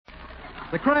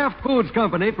The Kraft Foods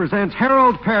Company presents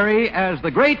Harold Perry as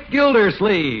the Great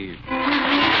Gildersleeve.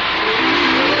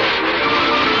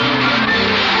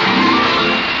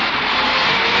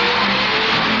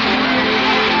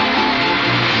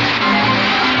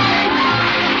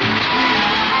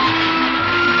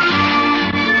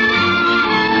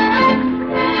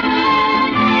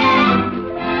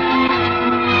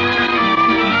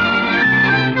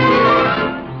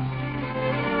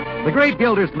 The Great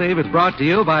Gildersleeve is brought to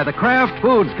you by the Kraft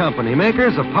Foods Company,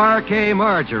 makers of Parquet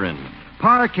margarine.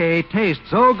 Parquet tastes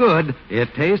so good,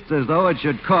 it tastes as though it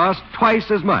should cost twice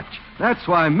as much. That's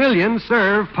why millions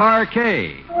serve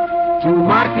Parquet. To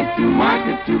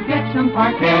market, to get some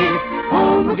Parquet.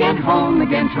 Home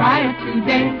again, try it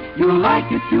today. You'll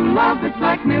like it, you'll love it,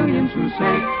 like millions who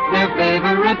say their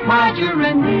favorite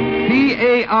margarine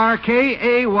is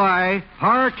Parkay,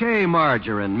 Parquet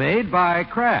margarine, made by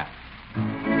Kraft.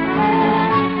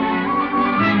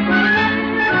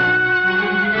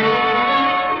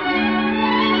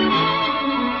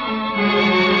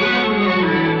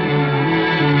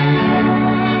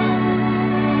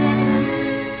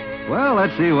 Well,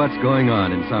 let's see what's going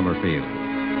on in Summerfield.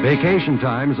 Vacation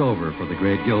time's over for the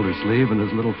great Gildersleeve and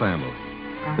his little family.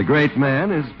 The great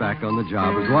man is back on the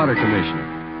job as water commissioner.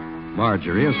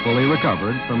 Marjorie is fully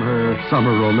recovered from her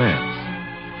summer romance.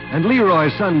 And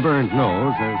Leroy's sunburned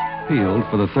nose has peeled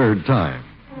for the third time.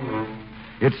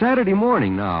 It's Saturday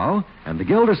morning now, and the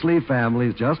Gildersleeve family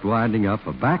is just winding up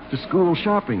a back-to-school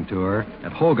shopping tour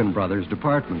at Hogan Brothers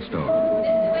department store.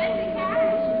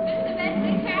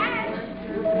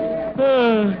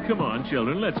 Come on,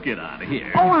 children, let's get out of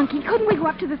here. Oh, Unky, couldn't we go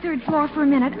up to the third floor for a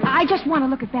minute? I just want to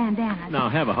look at bandanas. Now,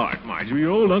 have a heart, Marjorie. Your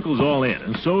old uncle's all in,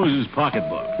 and so is his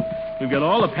pocketbook. We've got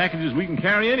all the packages we can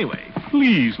carry anyway.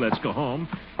 Please, let's go home.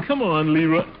 Come on,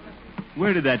 Leroy.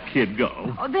 Where did that kid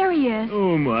go? Oh, there he is.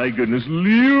 Oh, my goodness.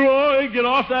 Leroy, get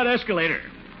off that escalator.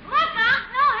 Look, Unc,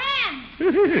 no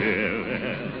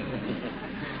hands.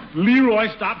 Leroy,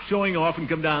 stop showing off and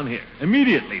come down here.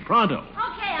 Immediately, pronto.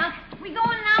 Okay, Unc. We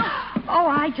going now? Oh,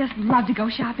 I just love to go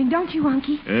shopping, don't you,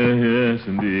 Unky? Yes,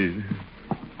 indeed.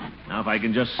 Now, if I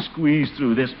can just squeeze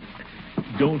through this.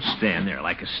 Don't stand there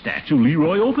like a statue.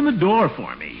 Leroy, open the door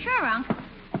for me. Sure, Unc.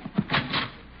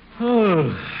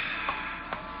 Oh.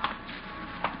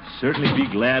 Certainly be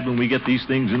glad when we get these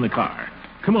things in the car.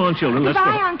 Come on, children, let's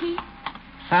Goodbye, go. Unky.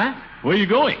 Huh? Where are you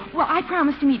going? Well, I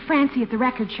promised to meet Francie at the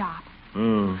record shop.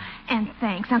 Oh. And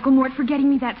thanks, Uncle Mort, for getting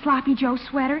me that Sloppy Joe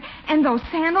sweater and those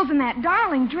sandals and that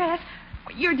darling dress.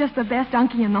 You're just the best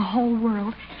Unky in the whole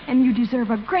world, and you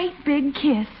deserve a great big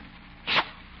kiss.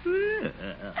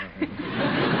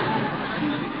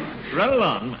 Run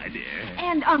along, my dear.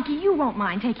 And, Unky, you won't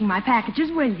mind taking my packages,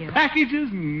 will you?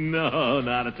 Packages? No,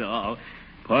 not at all.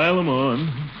 Pile them on.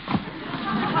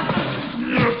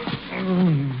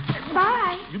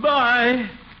 Bye. Goodbye.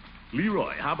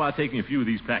 Leroy, how about taking a few of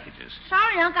these packages?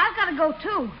 Sorry, Unc, I've got to go,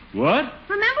 too. What?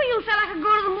 Remember you said I could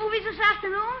go to the movies this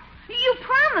afternoon? You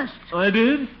promised. I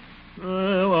did?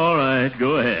 Well, all right,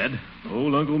 go ahead.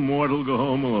 Old Uncle Mort will go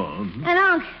home alone. And,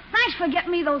 Unc, thanks for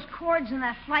getting me those cords and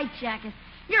that flight jacket.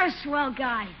 You're a swell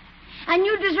guy. And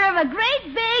you deserve a great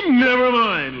big... Never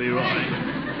mind, Leroy.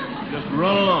 Just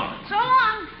run along. So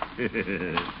long.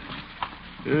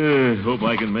 Hope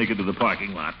I can make it to the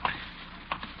parking lot.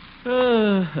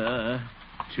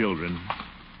 Children.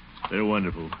 They're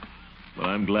wonderful. But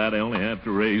I'm glad I only have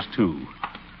to raise 2.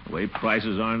 The way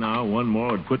prices are now, 1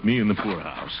 more would put me in the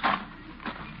poorhouse.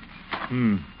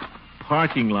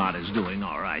 Parking lot is doing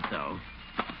all right, though.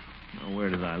 Now, where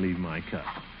did I leave my cup?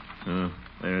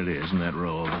 There it is, in that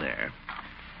row over there.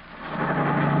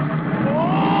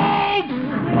 Oh!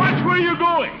 Watch where you're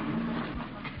going!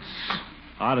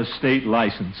 Out-of-state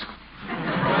license.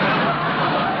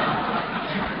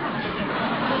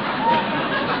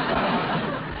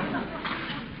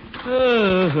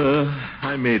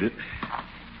 I made it.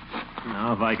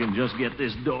 Now, if I can just get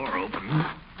this door open.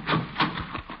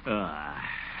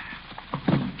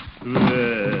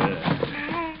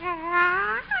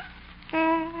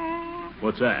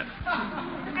 What's that?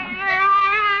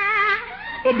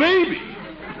 A baby!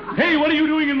 Hey, what are you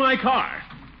doing in my car?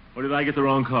 Or did I get the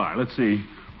wrong car? Let's see.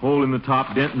 Hole in the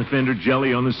top, dent in the fender,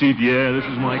 jelly on the seat. Yeah, this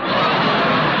is my car.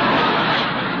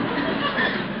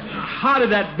 How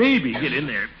did that baby get in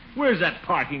there? Where's that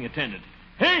parking attendant?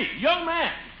 Hey, young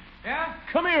man! Yeah?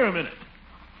 Come here a minute.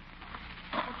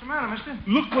 What's the matter, mister?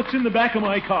 Look what's in the back of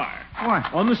my car.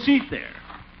 What? On the seat there.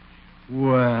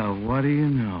 Well, what do you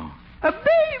know? A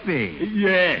baby!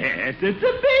 Yes, it's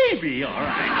a baby, all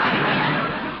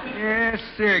right. Yes,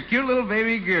 sir. Cute little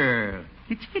baby girl.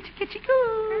 Kitchy, kitchy, kitchy,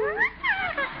 coo.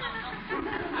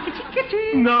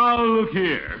 Kitty. Now, look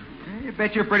here. You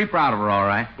bet you're pretty proud of her, all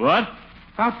right. What?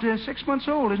 About 6 months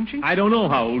old, isn't she? I don't know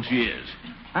how old she is.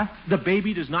 Huh? The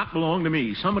baby does not belong to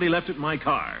me. Somebody left it in my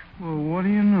car. Well, what do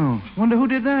you know? Wonder who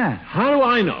did that? How do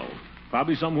I know?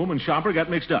 Probably some woman shopper got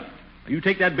mixed up. You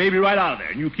take that baby right out of there,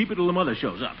 and you keep it till the mother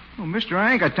shows up. Well, mister,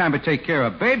 I ain't got time to take care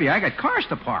of a baby. I got cars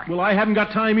to park. Well, I haven't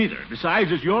got time either.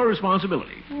 Besides, it's your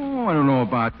responsibility. Oh, I don't know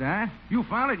about that. You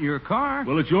found it in your car.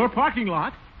 Well, it's your parking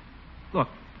lot. Look,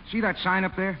 see that sign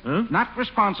up there? Huh? Not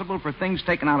responsible for things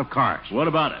taken out of cars. What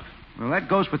about it? Well, that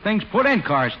goes for things put in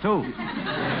cars, too.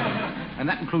 And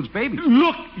that includes babies.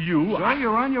 Look, you. So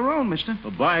you're on your own, mister.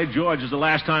 Well, by George, is the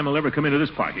last time I'll ever come into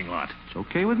this parking lot. It's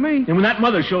okay with me. And when that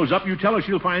mother shows up, you tell her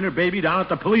she'll find her baby down at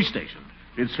the police station.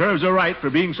 It serves her right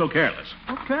for being so careless.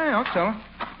 Okay, I'll tell her.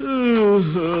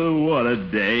 Oh, what a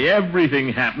day.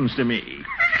 Everything happens to me.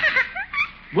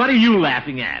 What are you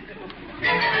laughing at?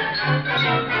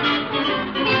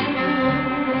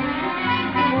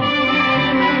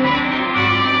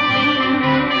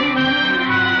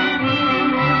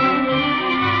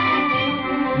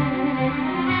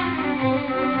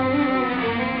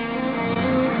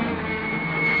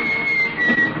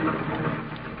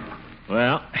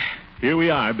 Well, here we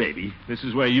are, baby. This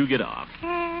is where you get off.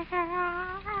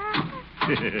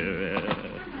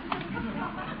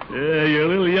 You're a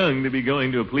little young to be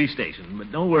going to a police station, but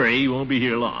don't worry, you won't be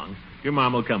here long. Your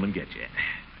mom will come and get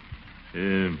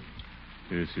you.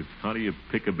 How do you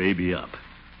pick a baby up?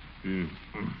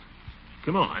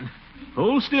 Come on.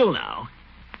 Hold still now.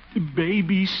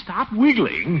 Baby, stop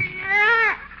wiggling.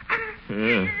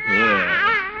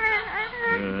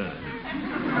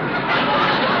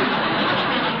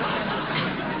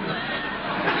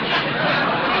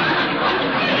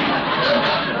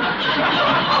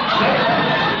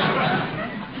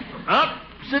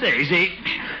 Daisy.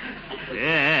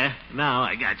 Yeah, now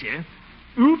I got you.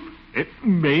 Oop.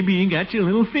 Maybe you got your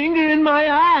little finger in my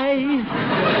eye.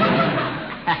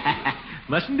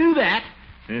 Mustn't do that.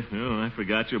 Oh, I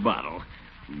forgot your bottle.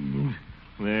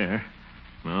 There.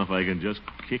 Now, if I can just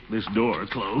kick this door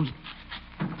closed.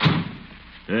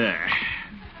 There.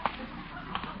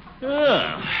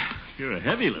 Oh, you're a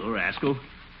heavy little rascal.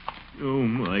 Oh,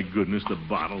 my goodness, the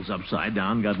bottle's upside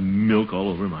down. Got milk all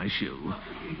over my shoe.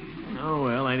 Oh,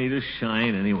 well, I need a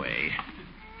shine anyway.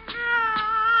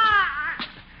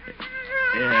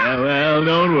 Yeah, well,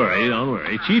 don't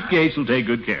worry. Chief Gates will take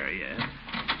good care of you.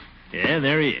 Yeah,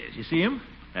 there he is. You see him?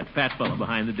 That fat fellow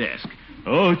behind the desk.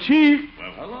 Oh, Chief.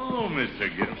 Well, hello, Mr.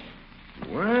 Gill.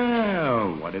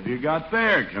 Well, what have you got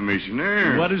there,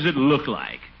 Commissioner? What does it look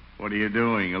like? What are you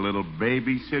doing, a little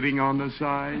baby sitting on the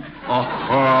side?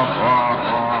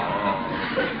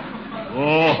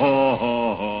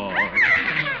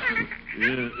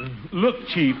 Look,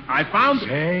 Chief, I found...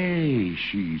 Say,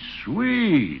 she's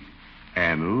sweet.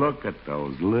 And look at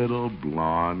those little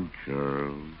blonde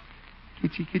curls.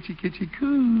 Kitchy, kitchy, kitchy,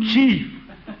 coo. Chief!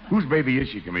 Whose baby is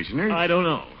she, Commissioner? I don't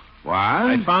know. What?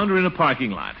 I found her in a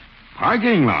parking lot.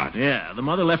 Parking lot? Yeah, the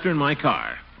mother left her in my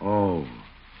car. Oh,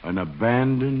 an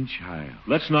abandoned child.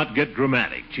 Let's not get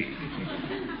dramatic, Chief.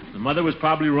 The mother was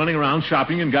probably running around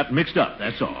shopping and got mixed up,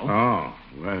 that's all. Oh,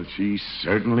 well, she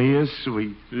certainly is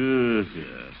sweet. Yes.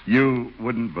 You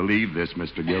wouldn't believe this,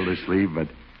 Mr. Gildersleeve, but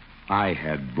I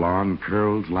had blonde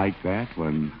curls like that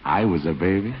when I was a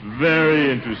baby.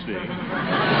 Very interesting.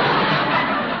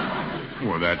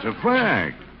 Well, that's a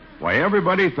fact. Why,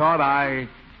 everybody thought I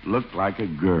looked like a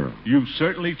girl. You've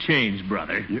certainly changed,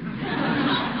 brother.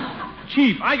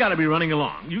 Chief, I gotta be running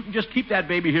along. You can just keep that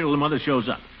baby here till the mother shows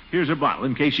up. Here's her bottle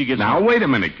in case she gets... Now, wait a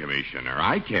minute, Commissioner.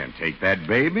 I can't take that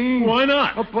baby. Why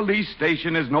not? A police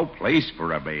station is no place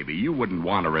for a baby. You wouldn't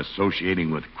want her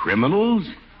associating with criminals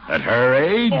at her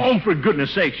age. Oh, for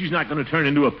goodness sake, she's not going to turn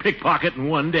into a pickpocket in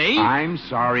one day. I'm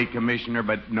sorry, Commissioner,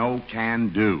 but no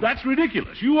can do. That's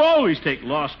ridiculous. You always take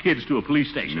lost kids to a police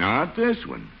station. Not this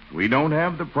one. We don't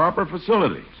have the proper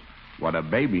facilities. What a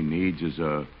baby needs is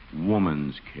a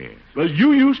woman's care. Well,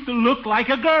 you used to look like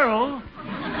a girl.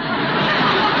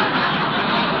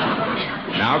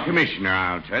 Now, Commissioner,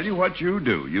 I'll tell you what you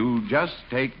do. You just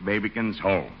take Babykins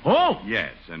home. Oh?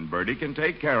 Yes, and Bertie can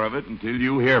take care of it until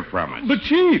you hear from us. But,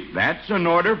 Chief... That's an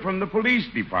order from the police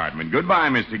department. Goodbye,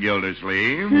 Mr.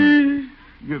 Gildersleeve.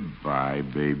 Goodbye,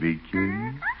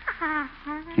 Babykins.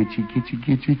 Kitchy, kitchy,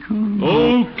 kitchy, coo.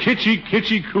 Oh, kitchy,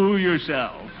 kitchy, coo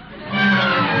yourself.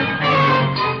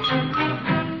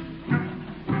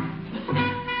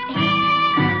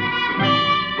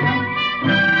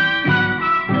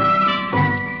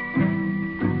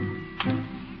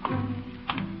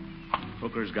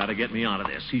 Hooker's got to get me out of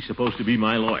this. He's supposed to be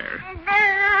my lawyer.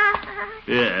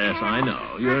 Yes, I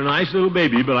know. You're a nice little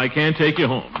baby, but I can't take you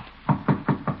home.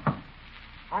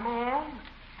 Come in.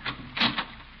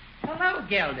 Hello,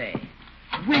 Gildy.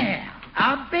 Well,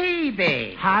 a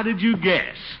baby. How did you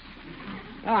guess?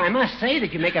 Oh, I must say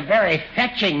that you make a very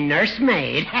fetching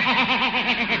nursemaid.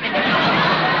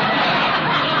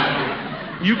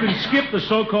 You can skip the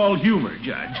so-called humor,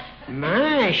 Judge.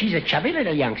 My, she's a chubby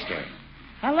little youngster.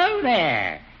 Hello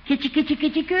there. Kitty, kitty,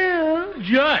 kitty, coo.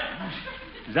 Judge,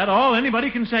 is that all anybody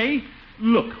can say?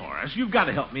 Look, Horace, you've got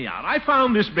to help me out. I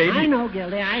found this baby. I know,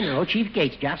 Gildy, I know. Chief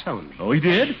Gates just phoned me. Oh, he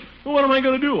did? Well, what am I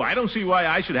going to do? I don't see why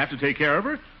I should have to take care of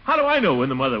her. How do I know when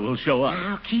the mother will show up?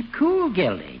 Now, keep cool,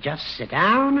 Gildy. Just sit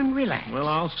down and relax. Well,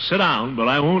 I'll sit down, but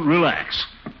I won't relax.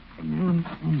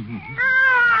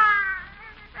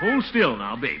 Hold still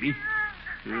now, baby.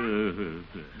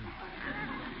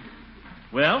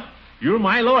 Well, you're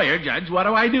my lawyer, Judge. What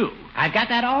do I do? I've got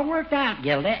that all worked out,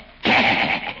 Gildy.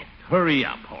 Hurry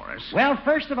up, Horace. Well,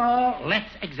 first of all,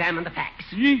 let's examine the facts.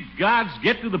 Ye gods,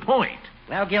 get to the point.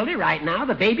 Well, Gildy, right now,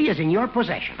 the baby is in your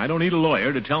possession. I don't need a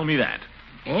lawyer to tell me that.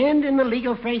 And in the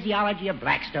legal phraseology of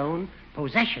Blackstone,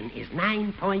 possession is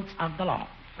 9 points of the law.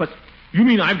 But you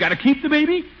mean I've got to keep the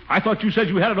baby? I thought you said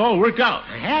you had it all worked out.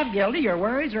 I have, Gildy. Your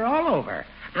worries are all over.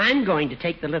 I'm going to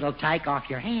take the little tyke off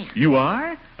your hands. You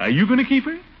are? Are you going to keep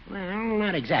her? Well,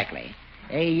 not exactly.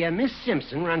 Miss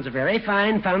Simpson runs a very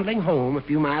fine foundling home a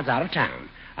few miles out of town.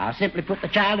 I'll simply put the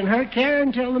child in her care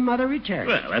until the mother returns.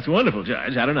 Well, that's wonderful,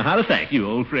 Judge. I don't know how to thank you,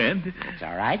 old friend. That's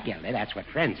all right, Gildy. That's what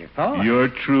friends are for. You're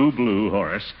true blue,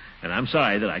 Horace. And I'm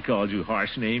sorry that I called you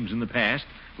harsh names in the past,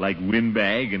 like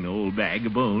windbag and old bag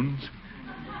of bones.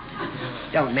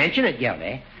 Don't mention it,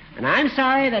 Gildy. And I'm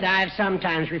sorry that I've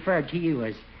sometimes referred to you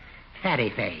as fatty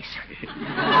face.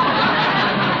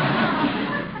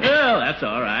 Well, that's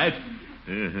all right.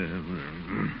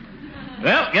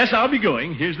 Well, guess I'll be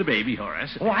going. Here's the baby,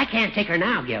 Horace. Oh, I can't take her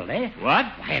now, Gildy. What?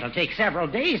 Why, it'll take several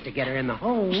days to get her in the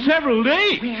home. Several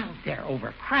days? Well, they're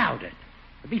overcrowded.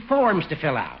 There'll be forms to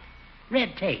fill out.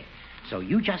 Red tape. So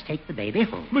you just take the baby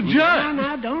home. But, Judge...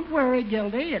 Now, don't worry,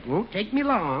 Gildy. It won't take me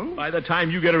long. By the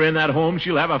time you get her in that home,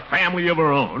 she'll have a family of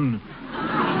her own.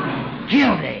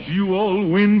 Gildy. You old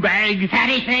windbag.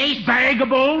 Fatty face. Bag of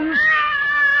bones.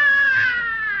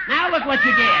 Now look what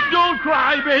you did. Don't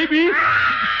cry, baby.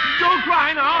 Don't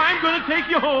cry now. I'm going to take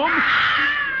you home.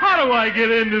 How do I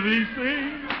get into these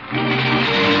things?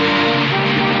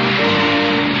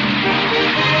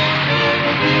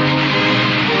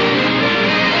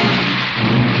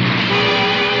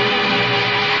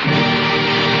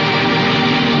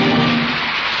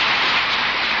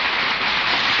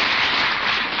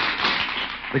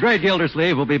 The great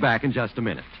Gildersleeve will be back in just a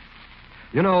minute.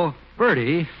 You know,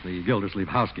 Bertie, the Gildersleeve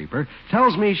housekeeper,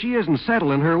 tells me she isn't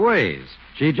settled in her ways.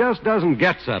 She just doesn't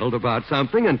get settled about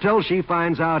something until she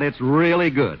finds out it's really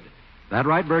good. That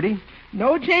right, Bertie?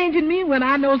 No change in me when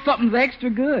I know something's extra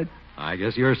good. I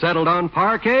guess you're settled on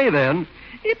parquet, then.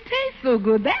 It tastes so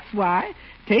good, that's why.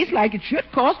 Tastes like it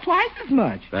should cost twice as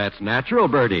much. That's natural,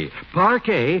 Bertie.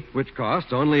 Parquet, which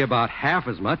costs only about half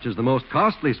as much as the most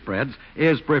costly spreads,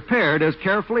 is prepared as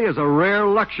carefully as a rare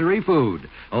luxury food.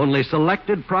 Only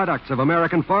selected products of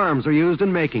American farms are used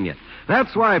in making it.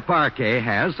 That's why parquet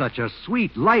has such a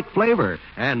sweet, light flavor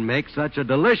and makes such a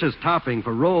delicious topping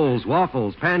for rolls,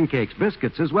 waffles, pancakes,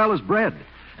 biscuits, as well as bread.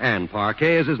 And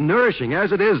parquet is as nourishing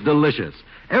as it is delicious.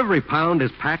 Every pound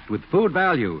is packed with food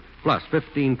value, plus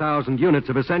 15,000 units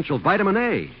of essential vitamin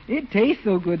A. It tastes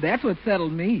so good, that's what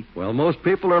settled me. Well, most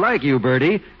people are like you,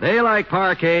 Bertie. They like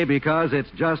parquet because it's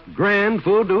just grand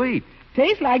food to eat.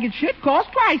 Tastes like it should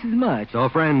cost twice as much. So,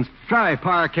 friends, try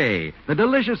parquet, the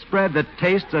delicious spread that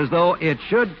tastes as though it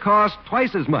should cost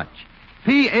twice as much.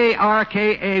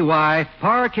 Parkay,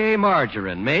 parquet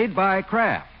margarine, made by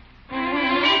Kraft.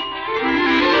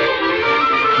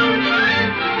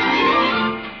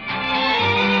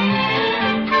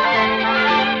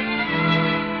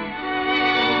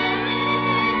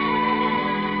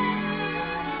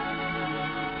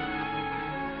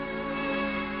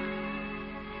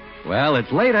 Well,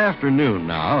 it's late afternoon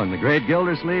now, and the great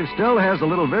Gildersleeve still has a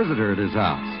little visitor at his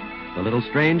house. The little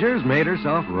stranger's made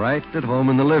herself right at home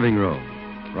in the living room.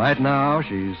 Right now,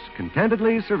 she's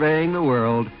contentedly surveying the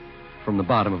world from the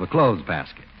bottom of a clothes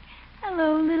basket.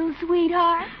 Hello, little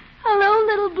sweetheart. Hello,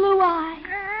 little blue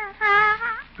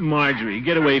eye. Marjorie,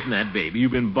 get away from that baby.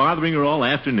 You've been bothering her all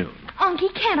afternoon.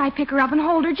 Unky, can't I pick her up and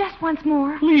hold her just once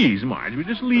more? Please, Marjorie,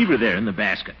 just leave her there in the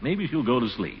basket. Maybe she'll go to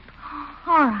sleep.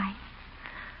 All right.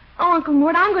 Oh, Uncle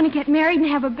Mort, I'm going to get married and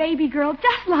have a baby girl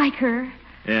just like her.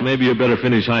 Yeah, maybe you better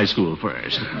finish high school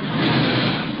first.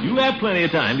 You'll have plenty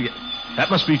of time to get... That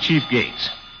must be Chief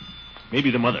Gates.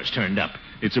 Maybe the mother's turned up.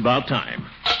 It's about time.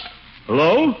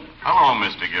 Hello? Hello,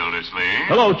 Mr. Gildersleeve.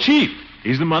 Hello, Chief.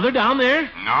 Is the mother down there?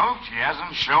 No, she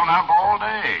hasn't shown up all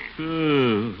day.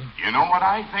 Uh, You know what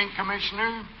I think,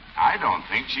 Commissioner? I don't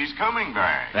think she's coming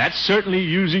back. That's certainly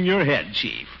using your head,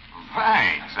 Chief.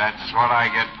 Thanks. That's what I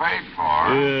get paid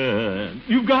for.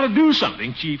 You've got to do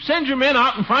something, Chief. Send your men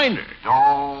out and find her.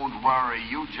 Don't worry.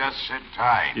 You just sit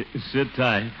tight. Sit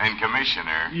tight. And,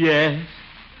 Commissioner, Yes.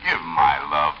 give my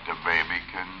love to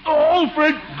Babykins. Oh,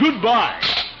 Alfred, goodbye.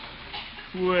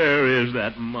 Where is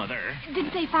that mother?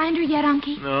 Didn't they find her yet,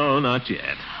 Unky? No, not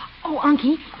yet. Oh,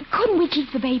 Unky, couldn't we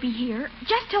keep the baby here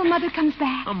just till Mother comes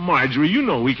back? Marjorie, you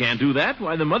know we can't do that.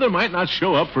 Why, the mother might not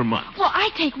show up for months. Well, I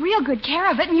take real good care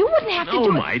of it, and you wouldn't have to Oh, do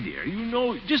it. my dear, you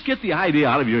know, just get the idea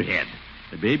out of your head.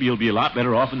 The baby will be a lot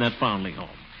better off in that foundling home.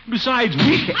 Besides,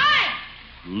 we can...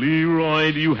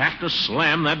 Leroy, do you have to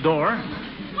slam that door?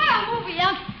 What a movie,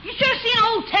 Unc. You should have seen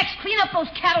old Tex clean up those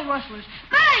cattle rustlers.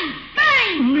 Bang!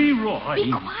 Bang! Leroy.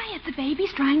 Be quiet. The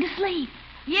baby's trying to sleep.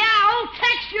 Yeah, old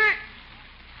Tex, you're...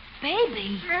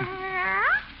 Baby? Gee,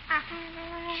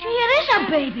 it is a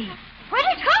baby. Where'd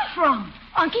it come from?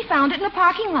 Unky found it in the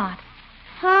parking lot.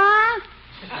 Huh?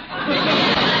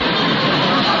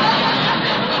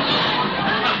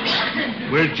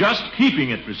 We're just keeping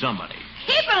it for somebody.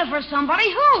 Keeping it for somebody.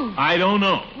 Who? I don't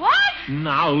know. What?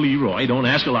 Now, Leroy, don't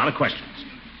ask a lot of questions.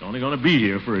 It's only going to be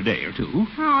here for a day or two.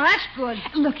 Oh, that's good.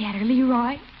 Look at her,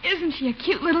 Leroy. Isn't she a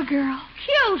cute little girl?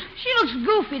 Cute. She looks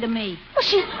goofy to me. Well,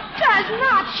 she does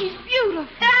not. She's beautiful.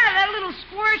 That little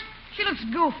squirt, she looks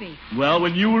goofy. Well,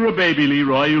 when you were a baby,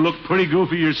 Leroy, you looked pretty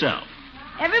goofy yourself.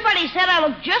 Everybody said I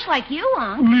look just like you,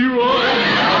 Unc.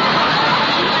 Leroy!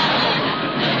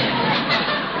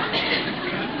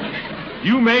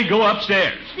 You may go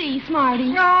upstairs. See, Smarty.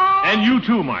 No. And you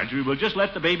too, Marjorie. We'll just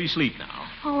let the baby sleep now.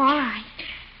 Oh, all right.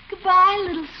 Goodbye,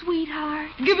 little sweetheart.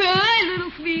 Goodbye,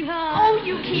 little sweetheart. Oh,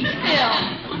 you keep still.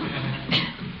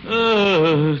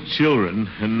 Children.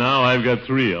 And now I've got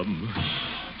 3 of them.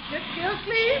 Miss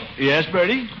Gildersleeve? Yes,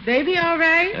 Bertie? Baby all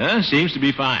right? Seems to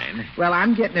be fine. Well,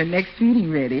 I'm getting her next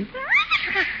feeding ready.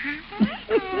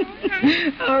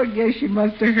 Oh, I guess she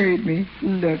must have heard me.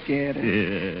 Look at her.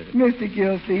 Yeah. Mr.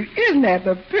 Gildersleeve, isn't that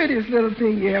the prettiest little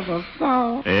thing you ever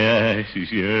saw? Yeah, she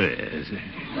sure is.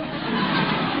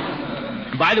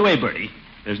 By the way, Bertie,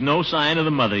 there's no sign of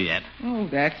the mother yet. Oh,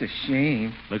 that's a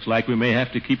shame. Looks like we may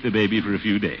have to keep the baby for a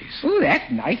few days. Oh, that's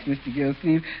nice, Mr.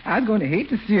 Gildersleeve. I was going to hate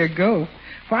to see her go. As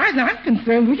far as I'm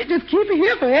concerned, we should just keep her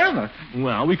here forever.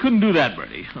 Well, we couldn't do that,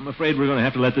 Bertie. I'm afraid we're going to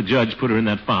have to let the judge put her in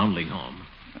that foundling home.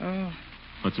 Oh.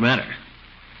 What's the matter?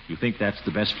 You think that's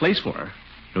the best place for her,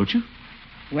 don't you?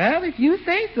 Well, if you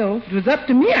say so. If it was up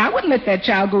to me, I wouldn't let that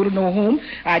child go to no home.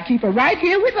 I'd keep her right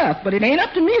here with us. But it ain't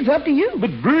up to me. It's up to you.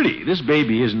 But, Bertie, this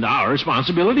baby isn't our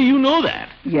responsibility. You know that.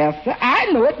 Yes, sir. I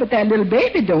know it, but that little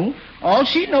baby don't. All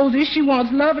she knows is she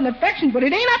wants love and affection, but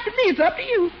it ain't up to me. It's up to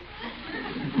you.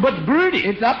 But, Bertie...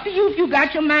 It's up to you. If you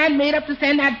got your mind made up to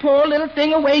send that poor little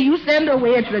thing away, you send her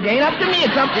away. It ain't up to me.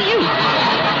 It's up to you.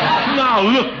 Now,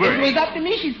 look, If it Bertie. was up to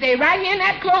me, she'd stay right here in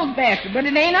that clothes basket, but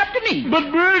it ain't up to me.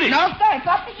 But, Bertie... No, sir, it's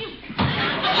up to you.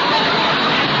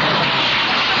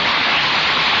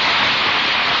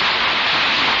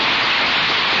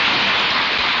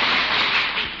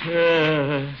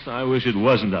 Yes, I wish it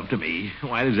wasn't up to me.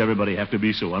 Why does everybody have to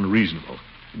be so unreasonable?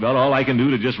 About all I can do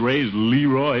to just raise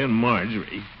Leroy and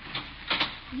Marjorie.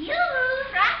 You,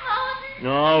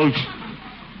 Throckmorton.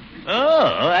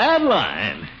 Oh,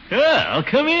 Adeline. Well,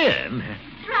 come in.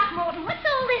 Throckmorton, what's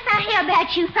all this I hear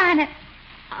about you finding?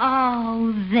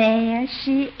 Oh, there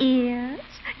she is,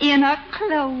 in a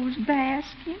clothes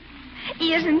basket.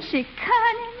 Isn't she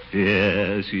cunning?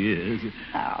 Yes, she is.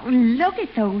 Oh, look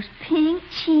at those pink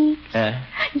cheeks.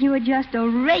 You're just a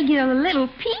regular little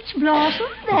peach blossom.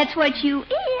 That's what you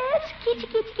is. Kitty,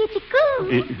 kitty, kitty,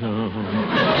 coo.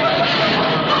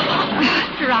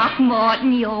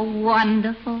 Throckmorton, you're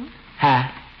wonderful. Huh?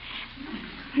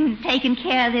 Taking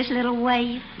care of this little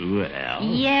waif. Well.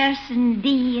 Yes,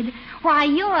 indeed. Why,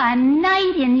 you're a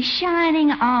knight in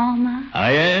shining armor.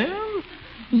 I am?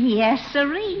 Yes,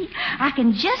 sirree. I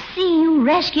can just see you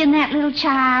rescuing that little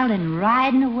child and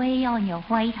riding away on your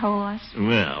white horse.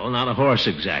 Well, not a horse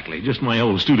exactly. Just my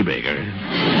old Studebaker.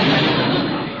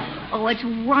 Oh, it's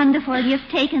wonderful you've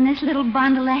taken this little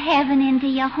bundle of heaven into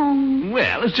your home.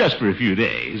 Well, it's just for a few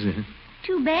days.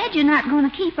 Too bad you're not going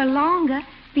to keep her longer.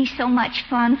 Be so much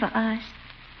fun for us.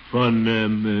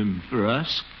 Fun, for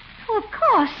us? Oh, of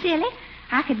course, silly.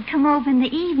 I could come over in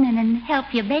the evening and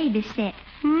help you babysit.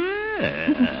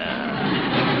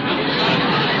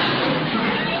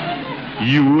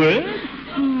 You would?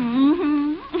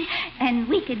 Mm-hmm. and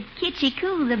we could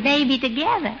kitschy-coo the baby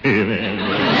together.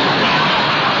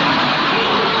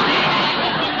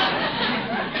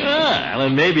 Well,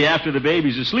 and maybe after the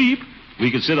baby's asleep, we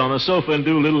could sit on the sofa and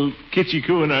do a little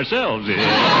kitschy-cooing ourselves.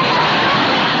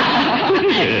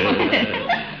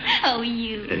 Oh,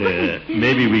 you.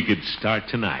 Maybe we could start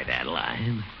tonight,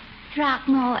 Adeline.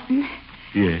 Throckmorton,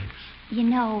 Yes. you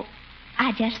know,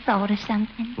 I just thought of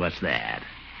something. What's that?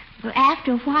 Well,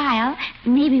 after a while,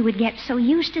 maybe we'd get so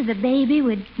used to the baby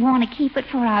we'd want to keep it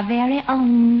for our very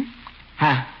own.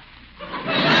 Huh?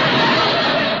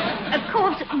 Of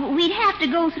course, we'd have to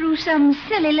go through some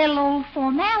silly little old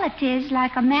formalities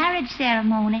like a marriage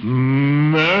ceremony.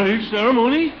 Marriage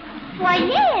ceremony? Why,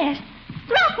 yes.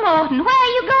 Throckmorton, where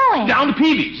are you going? Down to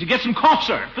Peavy's to get some cough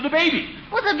syrup for the baby.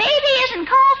 Well, the baby isn't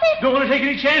coughing. Don't want to take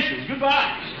any chances.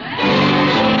 Goodbye.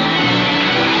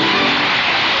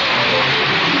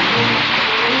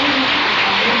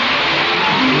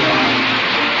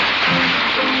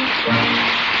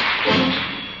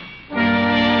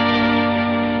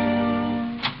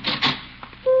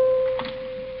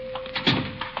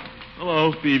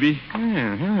 Hello, Phoebe.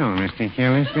 Hello, Mr.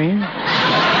 Gildersleeve.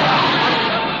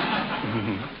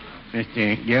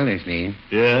 Mr. Gildersleeve.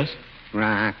 Yes?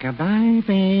 Rock-a-bye,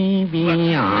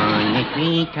 baby, on the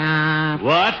treetop.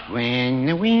 What? When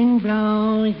the wind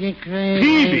blows the cradle.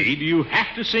 Peavy, do you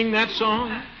have to sing that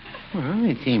song? Well,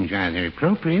 it seems rather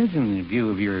appropriate in view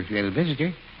of your little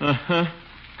visitor. Uh-huh.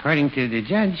 According to the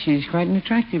judge, she's quite an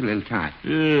attractive little tot.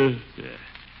 Yeah.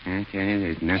 I tell you,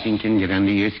 there's nothing can get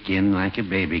under your skin like a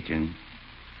babykin.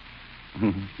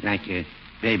 Like a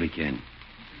babykin.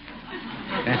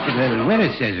 That's a little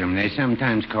witticism. They're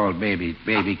sometimes called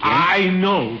babykin. I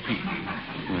know, Peavy.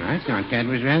 Well, I thought that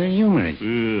was rather humorous.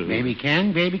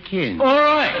 Babykin, babykin. All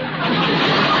right.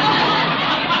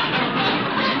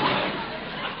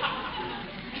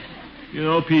 You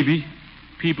know, Peavy,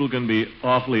 people can be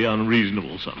awfully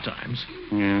unreasonable sometimes.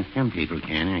 Yeah, some people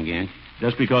can, I guess.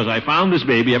 Just because I found this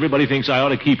baby, everybody thinks I ought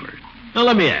to keep her. Now,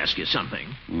 let me ask you something.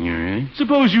 All right.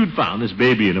 Suppose you'd found this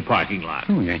baby in a parking lot.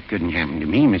 Oh, that couldn't happen to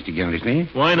me, Mr.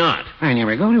 Gildersleeve. Why not? I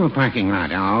never go to a parking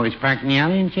lot. I always park in the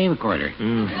alley and shave a quarter.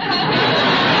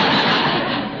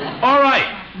 All right,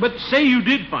 but say you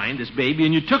did find this baby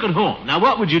and you took it home. Now,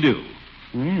 what would you do?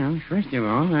 Well, first of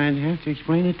all, I'd have to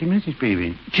explain it to Mrs.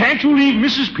 Peavy. Can't you leave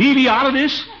Mrs. Peavy out of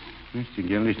this? Mr.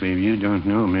 Gildersleeve, you don't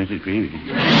know Mrs. Peavy.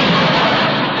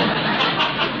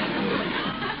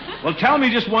 Well, tell me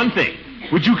just one thing.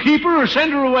 Would you keep her or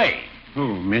send her away? Oh,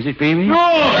 Mrs. Peavy? No!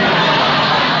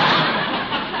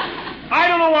 I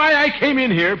don't know why I came in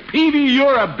here. Peavy,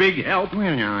 you're a big help.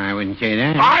 Well, no, I wouldn't say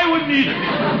that. I wouldn't either.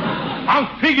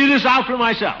 I'll figure this out for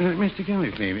myself. Mr.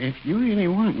 Gildersleeve, if you really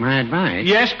want my advice...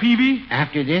 Yes, Peavy?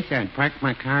 After this, I'd park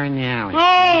my car in the alley.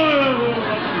 Oh!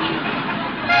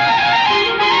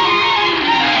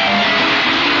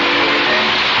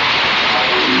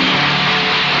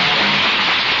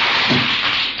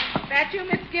 That you,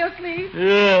 Miss Gildersleeve?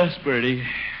 Yes, Bertie.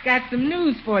 Got some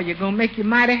news for you. Gonna make you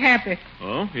mighty happy.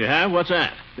 Oh, you have? What's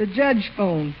that? The judge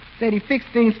phoned. Said he fixed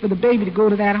things for the baby to go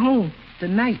to that home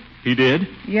tonight. He did?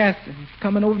 Yes, sir. He's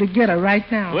coming over to get her right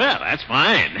now. Well, that's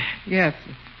fine. Yes,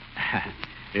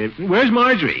 sir. Where's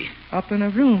Marjorie? Up in her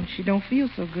room. She don't feel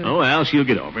so good. Oh, well, she'll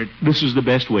get over it. This is the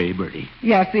best way, Bertie.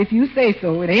 Yes, if you say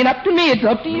so. It ain't up to me. It's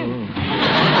up to you. Oh.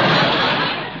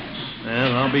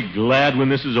 Well, I'll be glad when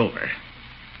this is over.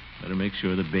 Better make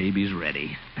sure the baby's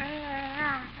ready.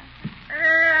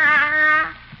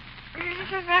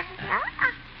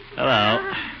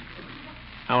 Hello.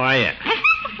 How are you?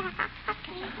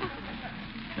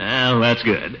 Well, that's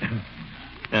good.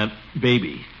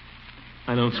 Baby,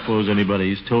 I don't suppose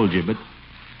anybody's told you, but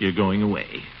you're going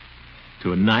away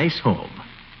to a nice home.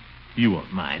 You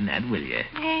won't mind that, will you?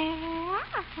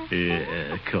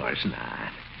 Of course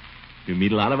not. You'll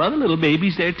meet a lot of other little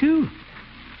babies there, too.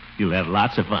 You'll have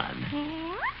lots of fun.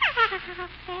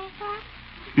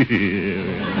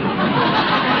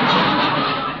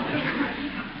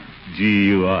 Gee,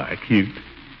 you are cute.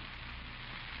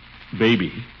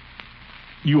 Baby,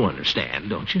 you understand,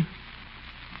 don't you?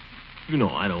 You know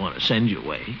I don't want to send you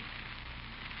away.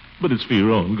 But it's for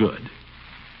your own good.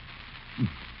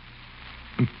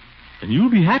 And you'll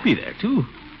be happy there, too.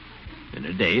 In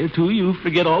a day or two, you'll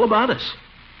forget all about us.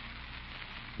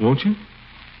 Won't you?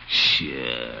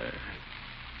 Sure.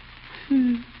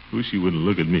 Wish you wouldn't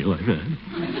look at me like that.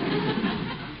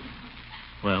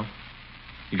 Well,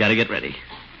 you got to get ready.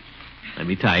 Let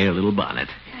me tie your little bonnet.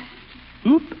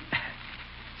 Oop.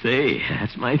 Say,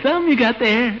 that's my thumb you got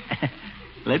there.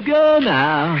 Let go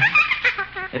now.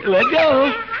 Let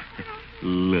go.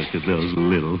 Look at those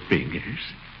little fingers.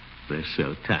 they're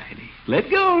so tiny. Let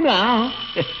go now.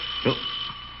 Oh,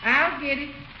 I'll get it.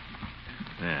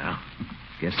 well,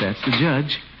 guess that's the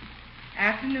judge.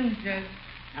 Afternoon, Judge.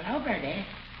 Hello, Bertie.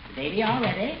 The baby all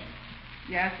ready?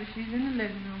 Yes, sir, she's in the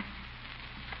living room.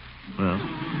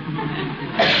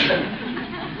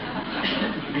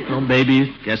 Well,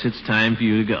 baby, guess it's time for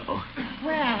you to go.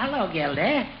 Well, hello,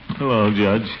 Gildy. Hello,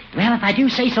 Judge. Well, if I do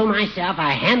say so myself,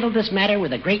 I handled this matter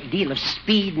with a great deal of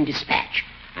speed and dispatch.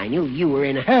 I knew you were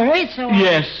in a hurry, so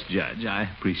Yes, Judge, I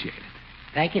appreciate it.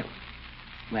 Thank you.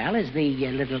 Well, is the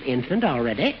little infant all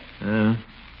ready?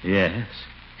 Yes.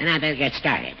 Then I better get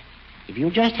started. If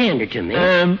you'll just hand her to me.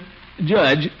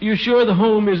 Judge, you sure the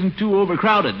home isn't too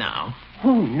overcrowded now?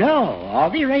 Oh, no.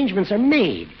 All the arrangements are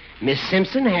made. Miss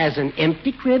Simpson has an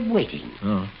empty crib waiting.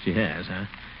 Oh, she has, huh?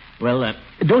 Well,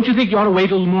 don't you think you ought to wait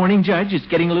till morning, Judge? It's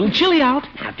getting a little chilly out.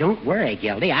 Now, don't worry,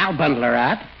 Gildy. I'll bundle her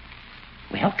up.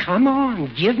 Well, come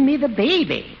on. Give me the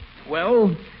baby.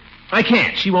 Well, I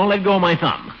can't. She won't let go of my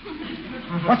thumb.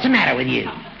 What's the matter with you?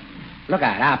 Look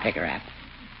out. I'll pick her up.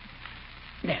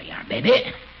 There you are,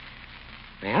 baby.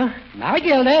 Well, bye,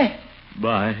 Gildy.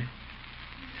 Bye.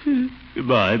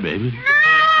 Goodbye, baby.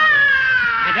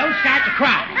 Now, don't start to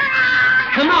cry.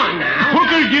 Come on, now.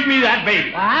 Hooker, give me that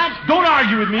baby. What? Don't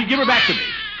argue with me. Give her back to me.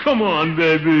 Come on,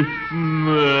 baby.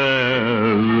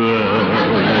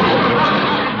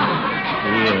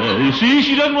 You see,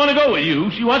 she doesn't want to go with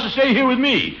you. She wants to stay here with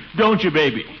me. Don't you,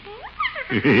 baby?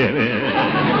 But,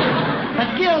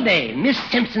 Gildy, Miss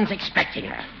Simpson's expecting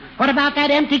her. What about that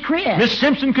empty crib? Miss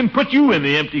Simpson can put you in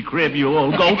the empty crib, you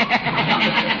old goat.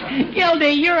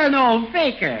 Gildy, you're an old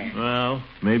faker. Well,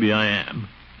 maybe I am.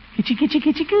 Kitchy, kitchy,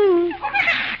 kitchy, coo.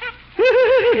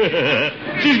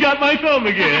 She's got my thumb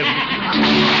again.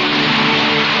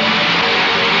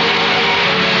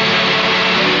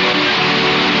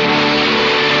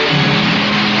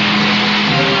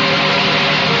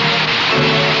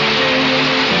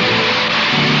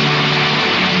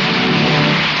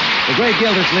 The great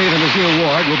Gildersleeve and his new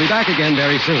ward will be back again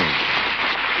very soon.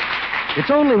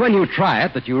 It's only when you try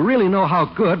it that you really know how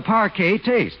good parquet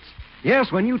tastes.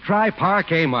 Yes, when you try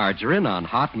parquet margarine on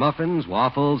hot muffins,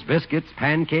 waffles, biscuits,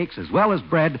 pancakes, as well as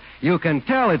bread, you can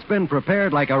tell it's been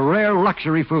prepared like a rare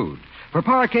luxury food. For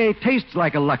parquet tastes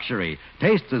like a luxury,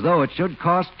 tastes as though it should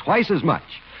cost twice as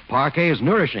much. Parquet is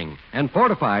nourishing and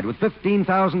fortified with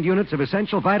 15,000 units of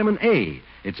essential vitamin A.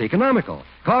 It's economical,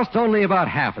 costs only about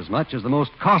half as much as the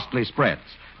most costly spreads.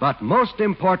 But most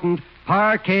important,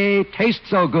 parquet tastes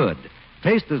so good.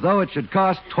 Tastes as though it should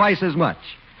cost twice as much.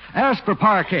 Ask for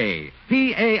Parquet,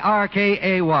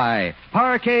 Parkay,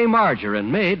 Parquet margarine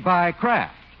made by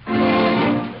Kraft.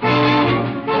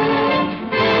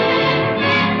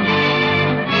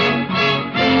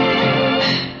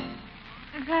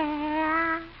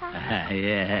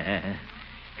 Yeah.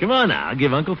 Come on now,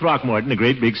 give Uncle Throckmorton a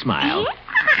great big smile.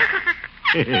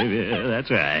 That's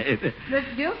right.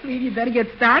 Mr. Gildersleeve, you better get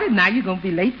started now. You're going to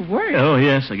be late for work. Oh,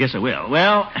 yes, I guess I will.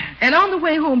 Well... And on the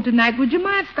way home tonight, would you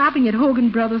mind stopping at Hogan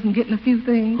Brothers and getting a few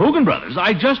things? Hogan Brothers?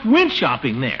 I just went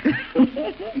shopping there.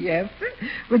 Yes, sir.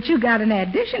 But you got an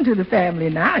addition to the family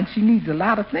now, and she needs a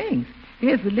lot of things.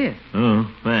 Here's the list. Oh,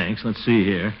 thanks. Let's see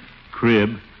here.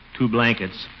 Crib, 2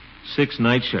 blankets, 6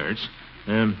 nightshirts,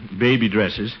 baby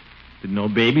dresses. Didn't know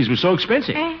babies were so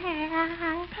expensive.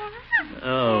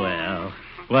 Oh, well,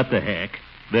 what the heck?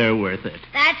 They're worth it.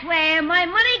 That's where my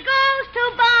money goes to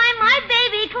buy my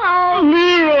baby clothes.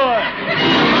 Leroy!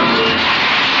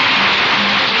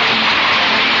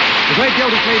 The Great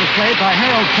Gildersleeve is played by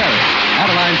Harold Perry.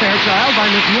 Adeline Fairchild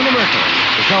by Miss Una Merkel.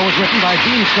 The show was written by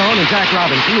Gene Stone and Jack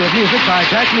Robinson with music by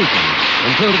Jack Newton.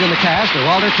 Included in the cast are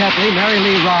Walter Tetley, Mary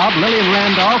Lee Robb, Lillian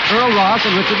Randolph, Earl Ross,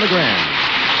 and Richard LeGrand.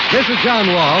 This is John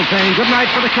Wall saying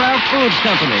goodnight for the Kraft Foods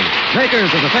Company,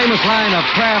 makers of the famous line of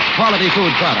Kraft quality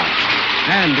food products.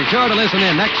 And be sure to listen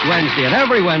in next Wednesday and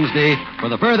every Wednesday for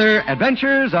the further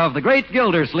adventures of the Great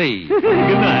Gildersleeve. Good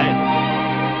night.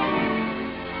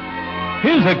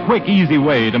 Here's a quick, easy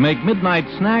way to make midnight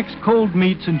snacks, cold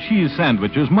meats, and cheese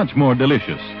sandwiches much more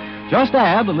delicious. Just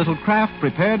add a little Kraft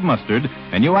prepared mustard,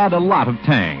 and you add a lot of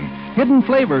tang. Hidden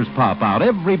flavors pop out.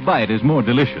 Every bite is more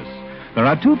delicious. There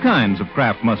are 2 kinds of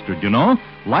Kraft mustard, you know.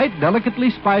 Light, delicately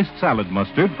spiced salad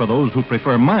mustard for those who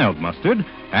prefer mild mustard,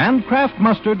 and Kraft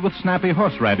mustard with snappy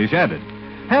horseradish added.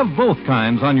 Have both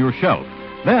kinds on your shelf.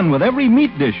 Then, with every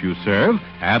meat dish you serve,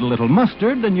 add a little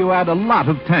mustard and you add a lot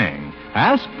of tang.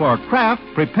 Ask for Kraft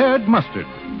prepared mustard.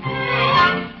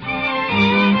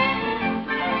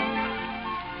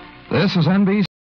 This is NBC.